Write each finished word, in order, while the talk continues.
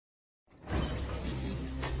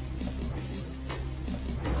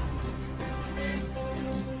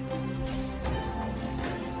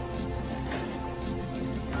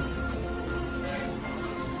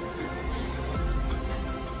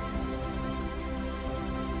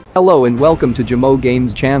Hello and welcome to Jamo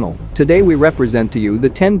Games channel. Today we represent to you the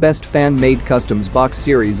 10 best fan-made customs box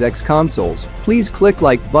Series X consoles. Please click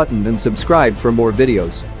like button and subscribe for more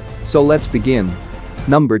videos. So let's begin.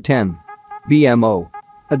 Number 10. BMO.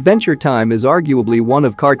 Adventure Time is arguably one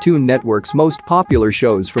of Cartoon Network's most popular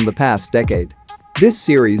shows from the past decade. This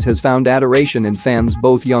series has found adoration in fans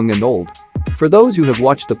both young and old. For those who have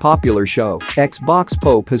watched the popular show, Xbox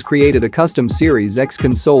Pope has created a custom Series X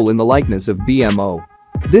console in the likeness of BMO.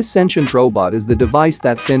 This sentient robot is the device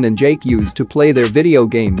that Finn and Jake use to play their video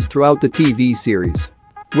games throughout the TV series.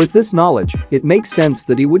 With this knowledge, it makes sense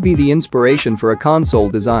that he would be the inspiration for a console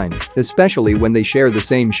design, especially when they share the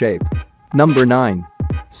same shape. Number 9.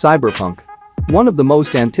 Cyberpunk. One of the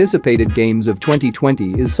most anticipated games of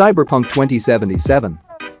 2020 is Cyberpunk 2077.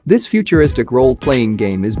 This futuristic role-playing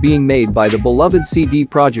game is being made by the beloved CD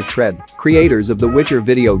Projekt Red, creators of the Witcher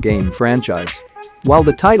video game franchise. While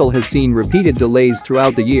the title has seen repeated delays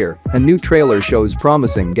throughout the year, a new trailer shows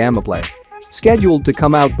promising gameplay. Scheduled to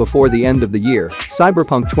come out before the end of the year,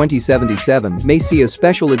 Cyberpunk 2077 may see a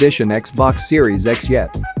special edition Xbox Series X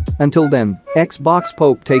yet. Until then, Xbox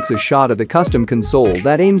Pope takes a shot at a custom console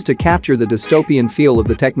that aims to capture the dystopian feel of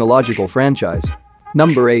the technological franchise.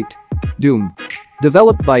 Number 8. Doom.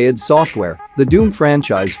 Developed by id Software, the Doom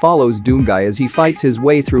franchise follows Doomguy as he fights his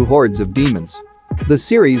way through hordes of demons. The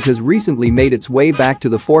series has recently made its way back to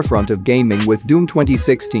the forefront of gaming with Doom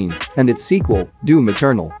 2016 and its sequel, Doom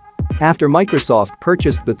Eternal. After Microsoft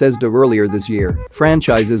purchased Bethesda earlier this year,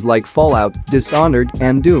 franchises like Fallout, Dishonored,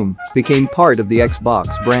 and Doom became part of the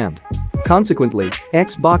Xbox brand. Consequently,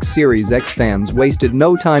 Xbox Series X fans wasted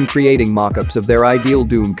no time creating mockups of their ideal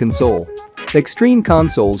Doom console. Extreme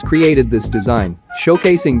Consoles created this design,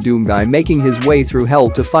 showcasing Doomguy making his way through hell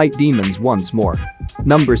to fight demons once more.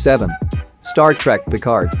 Number 7. Star Trek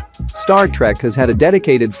Picard. Star Trek has had a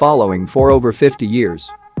dedicated following for over 50 years.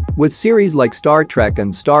 With series like Star Trek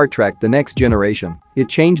and Star Trek The Next Generation, it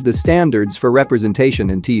changed the standards for representation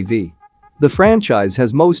in TV. The franchise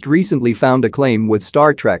has most recently found acclaim with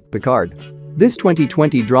Star Trek Picard. This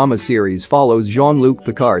 2020 drama series follows Jean-Luc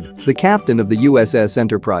Picard, the captain of the USS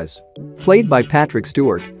Enterprise. Played by Patrick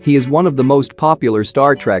Stewart, he is one of the most popular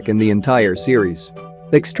Star Trek in the entire series.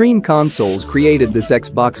 Extreme Consoles created this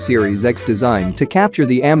Xbox Series X design to capture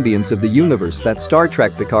the ambience of the universe that Star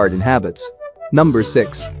Trek Picard inhabits. Number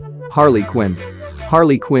 6. Harley Quinn.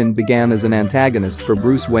 Harley Quinn began as an antagonist for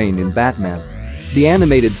Bruce Wayne in Batman, the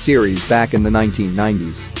animated series back in the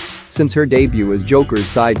 1990s. Since her debut as Joker's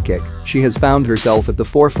sidekick, she has found herself at the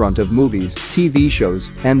forefront of movies, TV shows,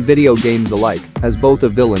 and video games alike as both a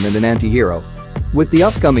villain and an anti-hero. With the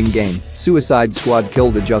upcoming game, Suicide Squad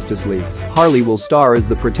Kill the Justice League, Harley will star as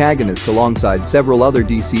the protagonist alongside several other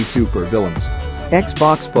DC super-villains.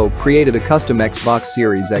 Xbox Pope created a custom Xbox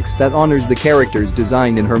Series X that honors the character's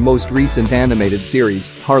design in her most recent animated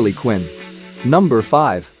series, Harley Quinn. Number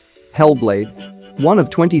 5. Hellblade. One of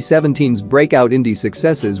 2017's breakout indie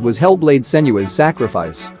successes was Hellblade: Senua's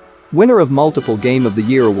Sacrifice. Winner of multiple Game of the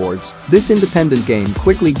Year awards, this independent game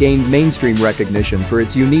quickly gained mainstream recognition for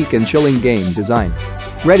its unique and chilling game design.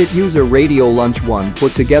 Reddit user Radio Lunch 1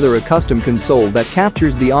 put together a custom console that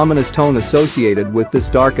captures the ominous tone associated with this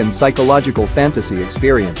dark and psychological fantasy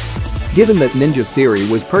experience. Given that Ninja Theory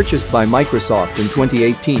was purchased by Microsoft in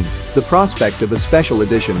 2018, the prospect of a special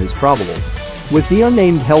edition is probable. With the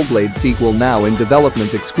unnamed Hellblade sequel now in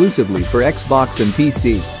development exclusively for Xbox and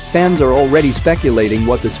PC, fans are already speculating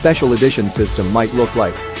what the special edition system might look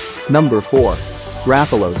like. Number 4.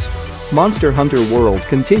 Rathalos. Monster Hunter World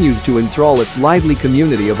continues to enthrall its lively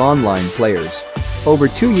community of online players. Over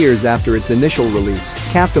 2 years after its initial release,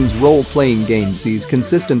 Capcom's role-playing game sees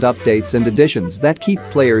consistent updates and additions that keep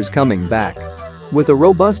players coming back. With a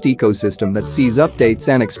robust ecosystem that sees updates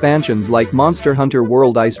and expansions like Monster Hunter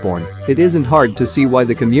World Iceborne, it isn't hard to see why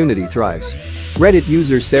the community thrives. Reddit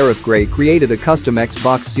user Seraph Grey created a custom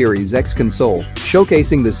Xbox Series X console,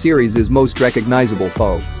 showcasing the series' most recognizable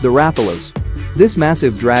foe, the Rathalos. This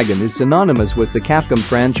massive dragon is synonymous with the Capcom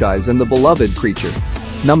franchise and the beloved creature.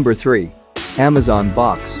 Number 3. Amazon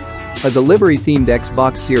Box. A delivery-themed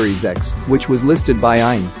Xbox Series X, which was listed by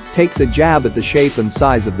IGN, takes a jab at the shape and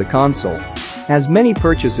size of the console. As many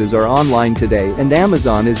purchases are online today and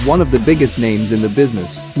Amazon is one of the biggest names in the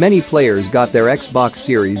business, many players got their Xbox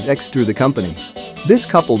Series X through the company. This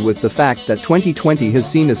coupled with the fact that 2020 has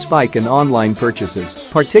seen a spike in online purchases,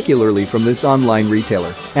 particularly from this online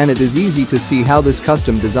retailer, and it is easy to see how this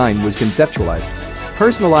custom design was conceptualized.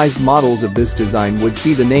 Personalized models of this design would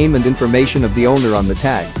see the name and information of the owner on the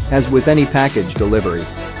tag, as with any package delivery.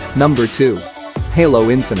 Number 2. Halo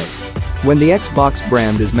Infinite. When the Xbox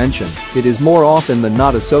brand is mentioned, it is more often than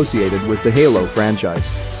not associated with the Halo franchise.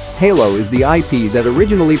 Halo is the IP that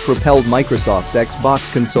originally propelled Microsoft's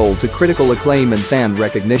Xbox console to critical acclaim and fan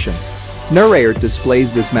recognition. Narrator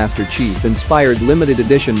displays this Master Chief-inspired limited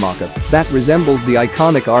edition mockup that resembles the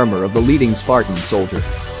iconic armor of the leading Spartan soldier.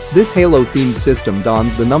 This Halo-themed system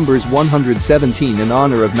dons the numbers 117 in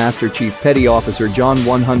honor of Master Chief Petty Officer John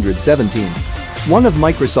 117. One of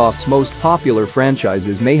Microsoft's most popular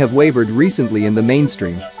franchises may have wavered recently in the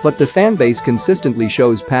mainstream, but the fanbase consistently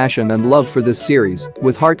shows passion and love for this series,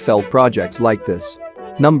 with heartfelt projects like this.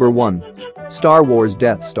 Number 1. Star Wars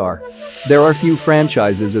Death Star. There are few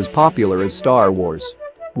franchises as popular as Star Wars.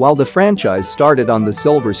 While the franchise started on the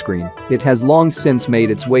silver screen, it has long since made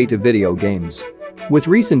its way to video games. With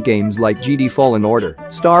recent games like Jedi Fallen Order,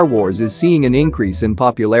 Star Wars is seeing an increase in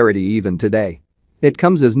popularity even today. It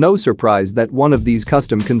comes as no surprise that one of these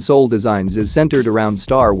custom console designs is centered around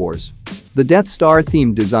Star Wars. The Death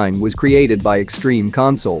Star-themed design was created by Extreme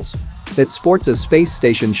Consoles. It sports a space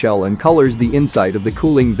station shell and colors the inside of the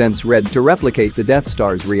cooling vents red to replicate the Death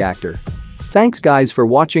Star's reactor. Thanks guys for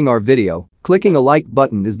watching our video. Clicking a like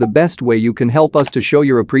button is the best way you can help us to show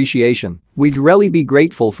your appreciation. We'd really be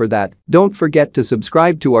grateful for that. Don't forget to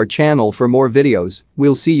subscribe to our channel for more videos.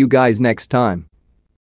 We'll see you guys next time.